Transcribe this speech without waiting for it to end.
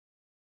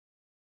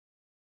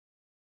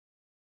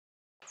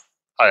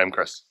Hi, I'm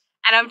Chris.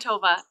 And I'm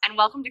Tova, and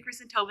welcome to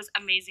Chris and Tova's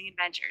Amazing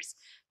Adventures.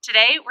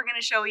 Today, we're going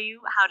to show you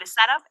how to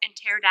set up and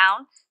tear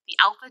down the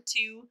Alpha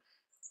 2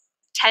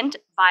 tent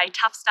by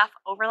Tuff Stuff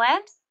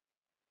Overland,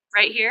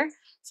 right here.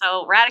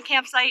 So we're at a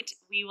campsite.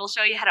 We will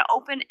show you how to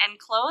open and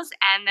close,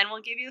 and then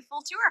we'll give you the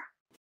full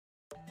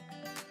tour.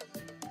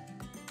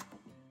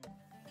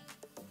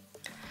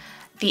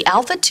 The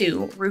Alpha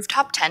 2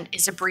 rooftop tent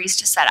is a breeze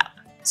to set up.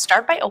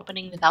 Start by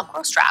opening the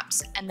Velcro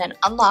straps and then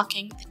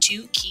unlocking the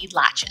 2 keyed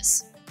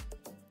latches.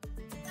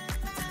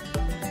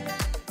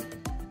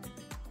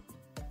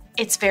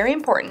 It's very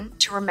important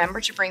to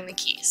remember to bring the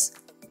keys.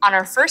 On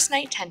our first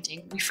night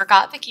tenting, we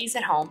forgot the keys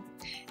at home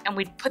and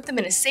we'd put them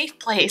in a safe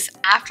place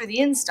after the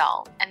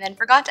install and then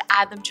forgot to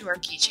add them to our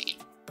keychain.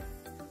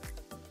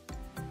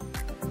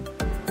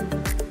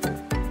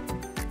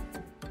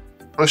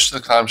 Push the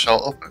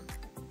clamshell open.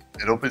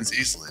 It opens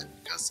easily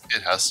because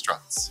it has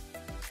struts.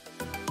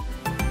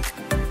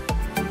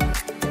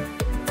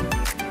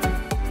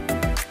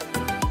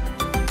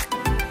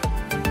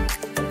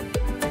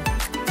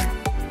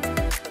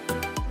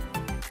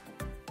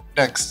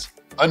 Next,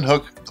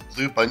 unhook the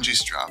blue bungee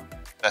strap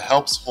that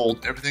helps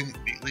hold everything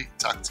neatly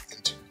tucked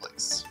into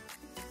place.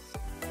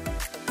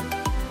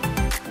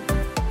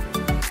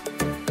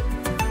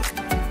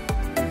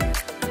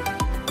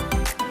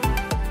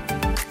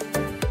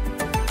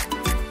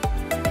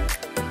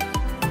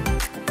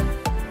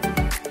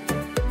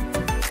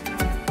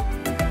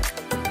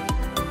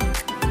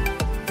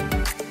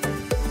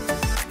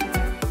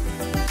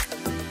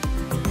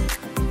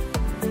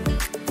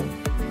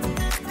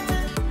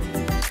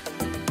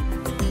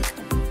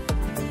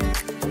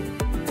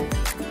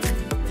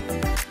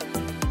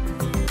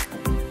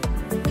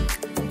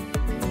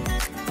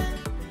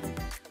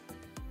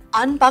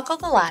 Unbuckle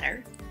the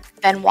ladder,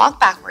 then walk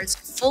backwards,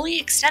 fully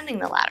extending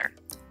the ladder.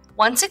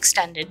 Once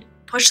extended,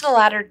 push the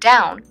ladder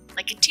down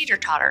like a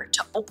teeter-totter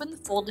to open the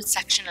folded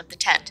section of the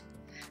tent.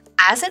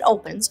 As it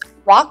opens,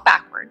 walk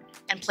backward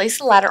and place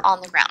the ladder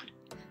on the ground,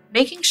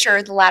 making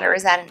sure the ladder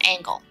is at an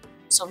angle,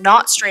 so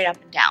not straight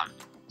up and down,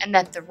 and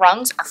that the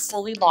rungs are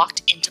fully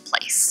locked into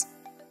place.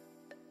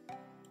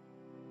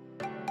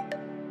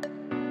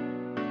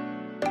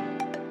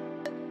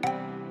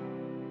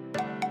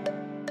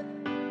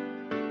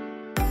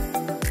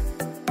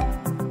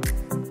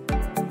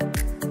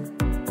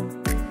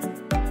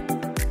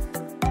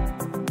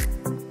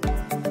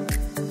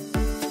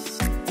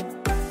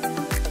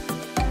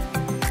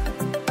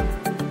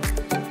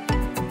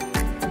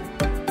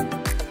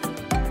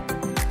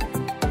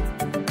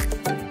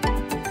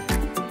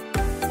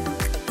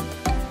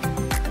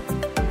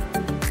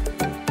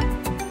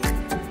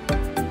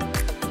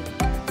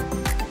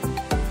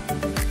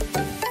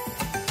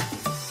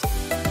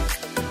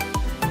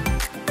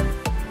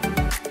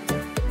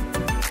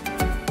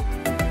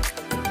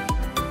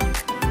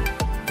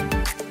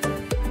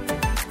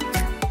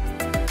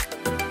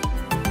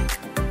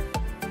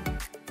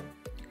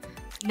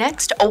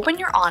 Next, open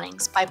your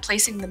awnings by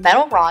placing the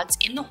metal rods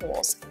in the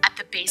holes at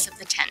the base of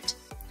the tent.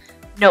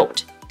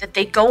 Note that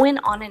they go in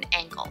on an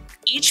angle,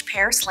 each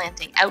pair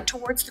slanting out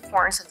towards the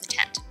corners of the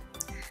tent.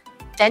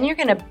 Then you're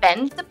going to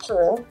bend the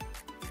pole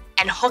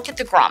and hook at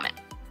the grommet.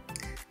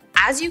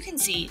 As you can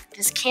see,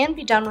 this can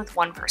be done with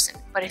one person,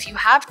 but if you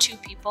have 2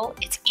 people,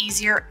 it's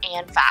easier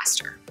and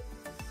faster.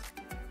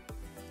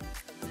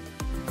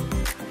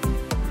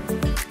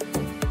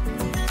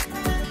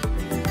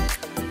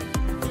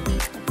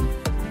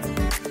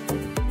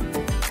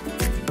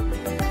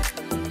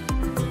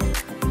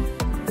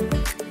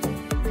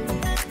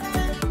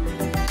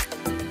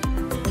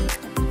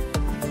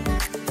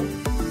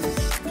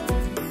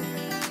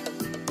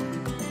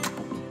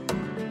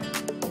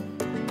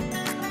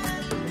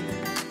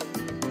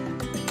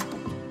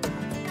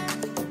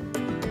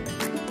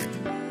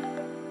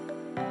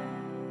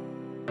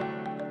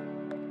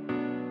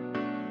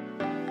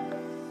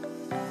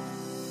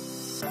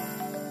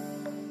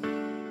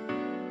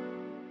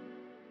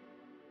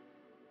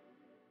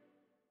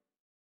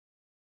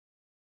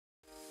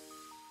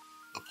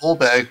 The pole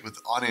bag with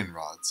awning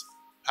rods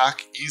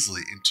pack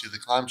easily into the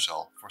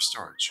clamshell for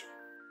storage.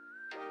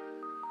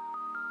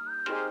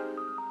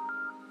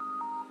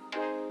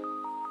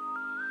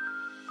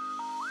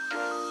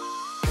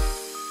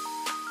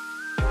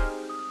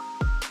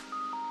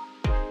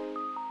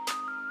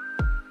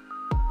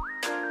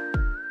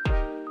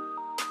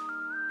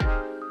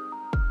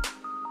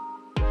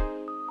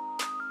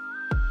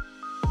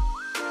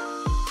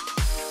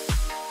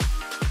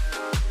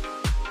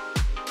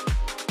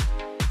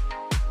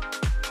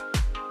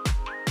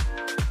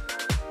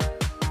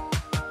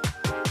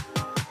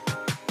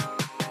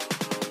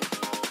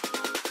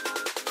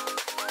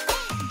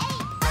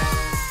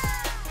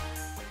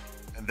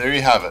 And there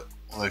you have it.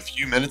 Only a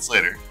few minutes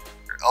later,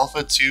 your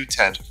Alpha 2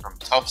 tent from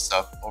Tuff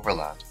Stuff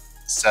Overland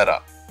is set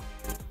up.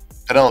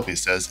 Penelope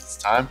says it's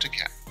time to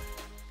camp.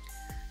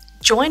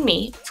 Join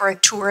me for a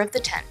tour of the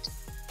tent.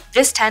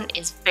 This tent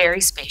is very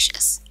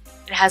spacious.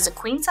 It has a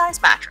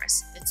queen-size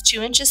mattress that's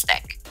 2 inches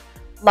thick,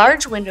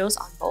 large windows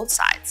on both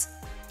sides,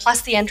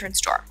 plus the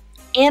entrance door,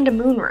 and a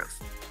moonroof.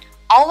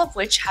 all of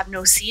which have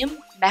no-seam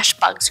mesh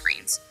bug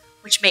screens,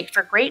 which make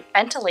for great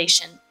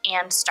ventilation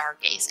and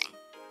stargazing.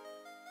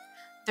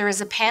 There is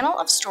a panel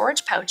of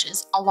storage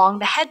pouches along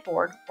the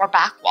headboard or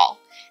back wall,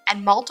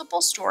 and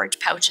multiple storage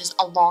pouches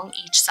along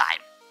each side.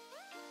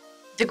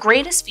 The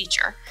greatest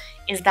feature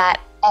is that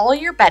all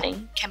your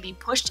bedding can be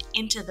pushed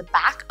into the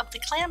back of the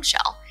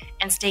clamshell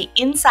and stay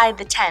inside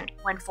the tent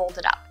when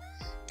folded up.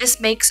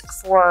 This makes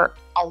for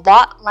a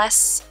lot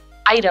less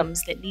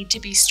items that need to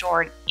be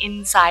stored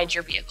inside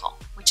your vehicle,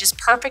 which is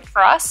perfect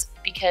for us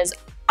because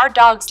our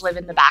dogs live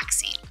in the back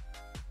seat.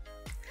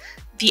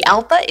 The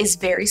Alpha is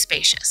very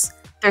spacious.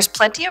 There's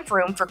plenty of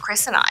room for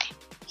Chris and I.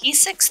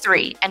 He's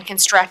 6'3" and can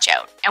stretch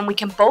out, and we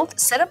can both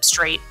sit up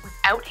straight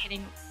without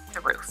hitting the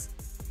roof.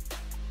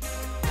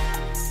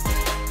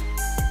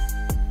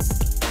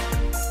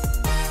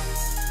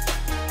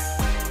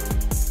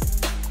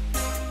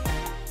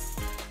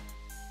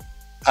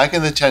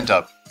 Packing the tent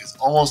up is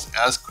almost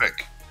as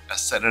quick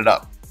as setting it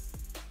up.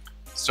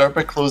 Start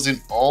by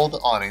closing all the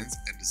awnings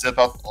and zip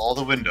up all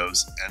the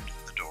windows and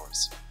the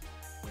doors.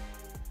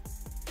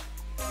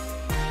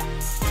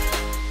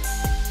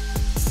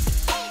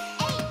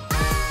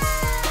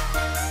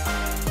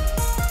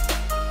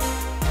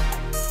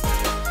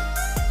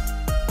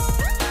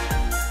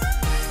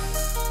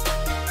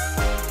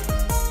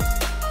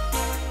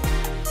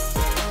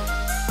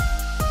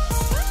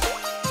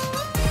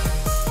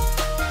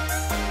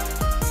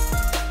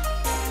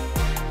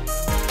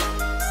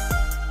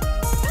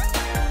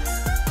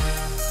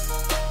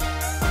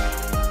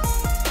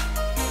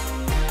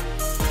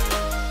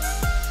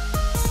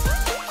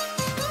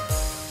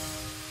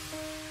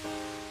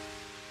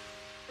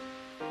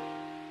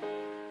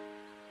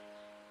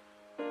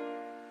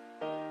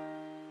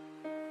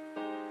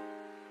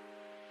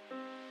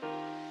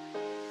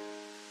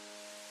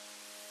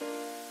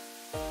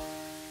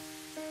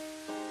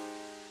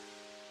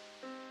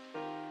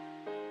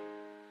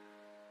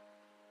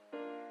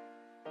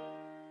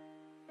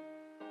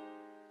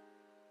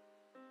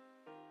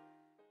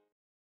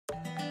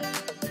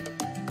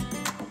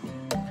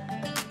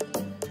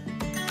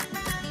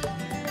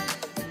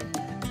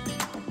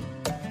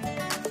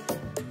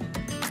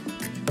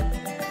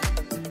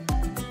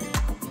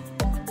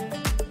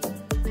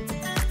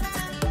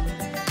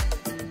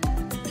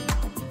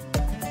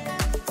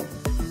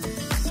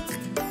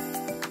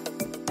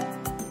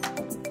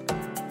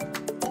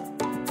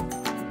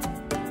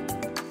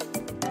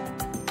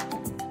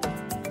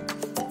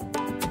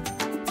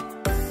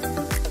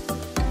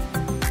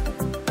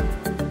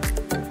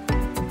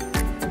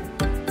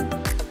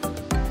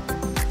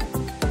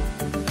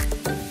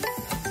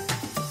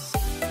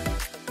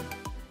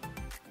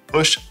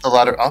 Push the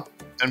ladder up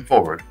and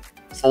forward,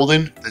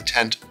 folding the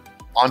tent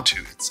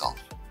onto itself.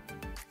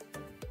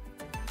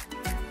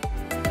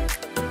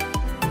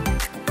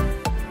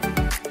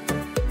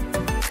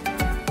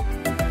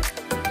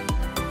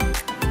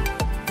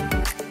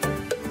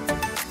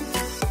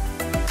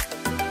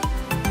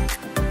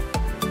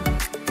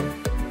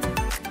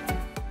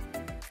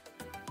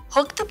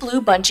 Hook the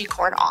blue bungee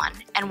cord on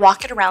and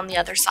walk it around the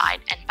other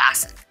side and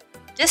fasten.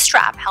 This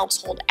strap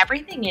helps hold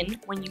everything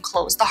in when you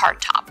close the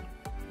hardtop.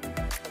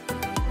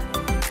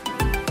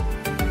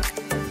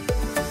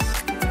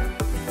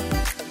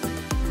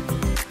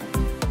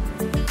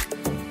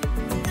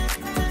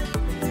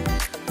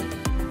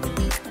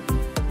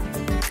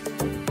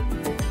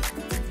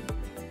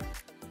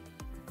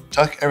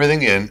 Tuck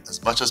everything in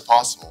as much as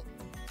possible,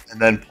 and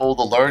then pull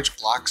the large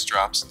black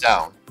straps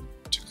down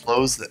to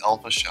close the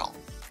Alpha shell.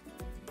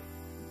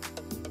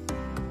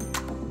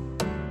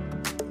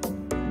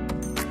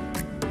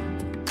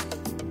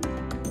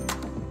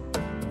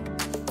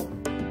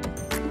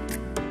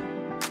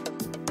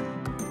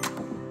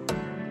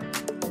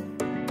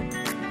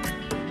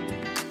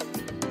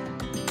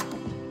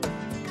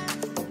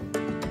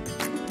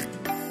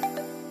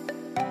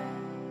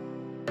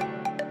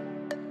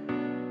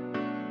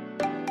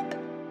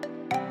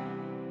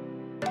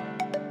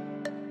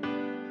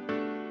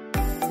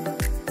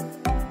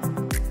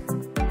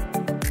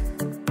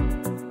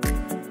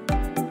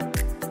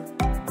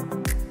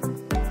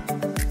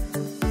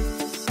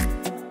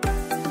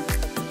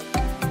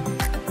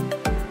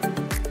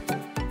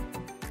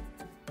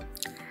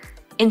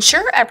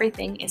 Ensure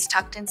everything is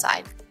tucked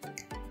inside.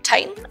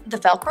 Tighten the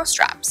Velcro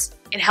straps.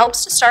 It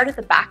helps to start at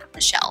the back of the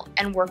shell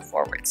and work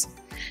forwards.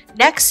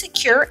 Next,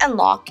 secure and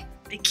lock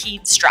the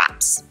keyed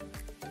straps.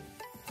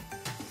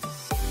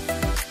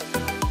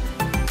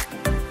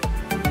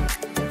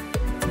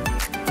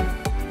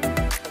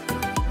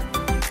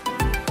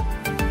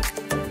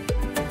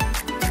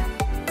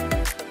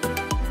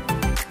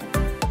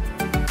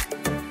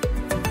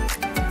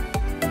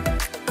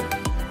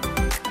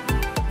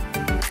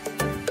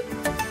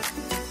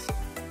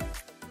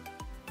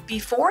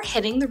 Before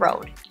hitting the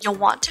road, you'll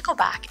want to go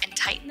back and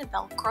tighten the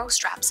Velcro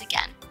straps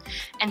again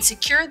and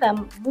secure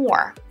them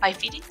more by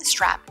feeding the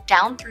strap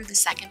down through the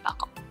second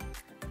buckle.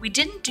 We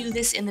didn't do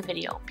this in the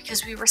video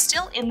because we were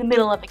still in the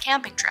middle of a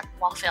camping trip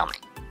while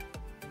filming.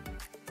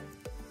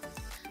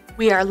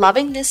 We are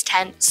loving this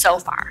tent so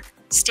far.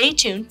 Stay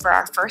tuned for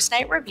our first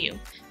night review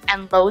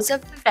and loads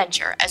of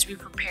adventure as we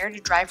prepare to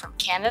drive from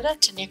Canada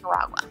to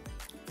Nicaragua.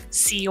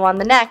 See you on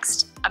the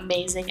next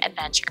amazing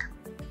adventure.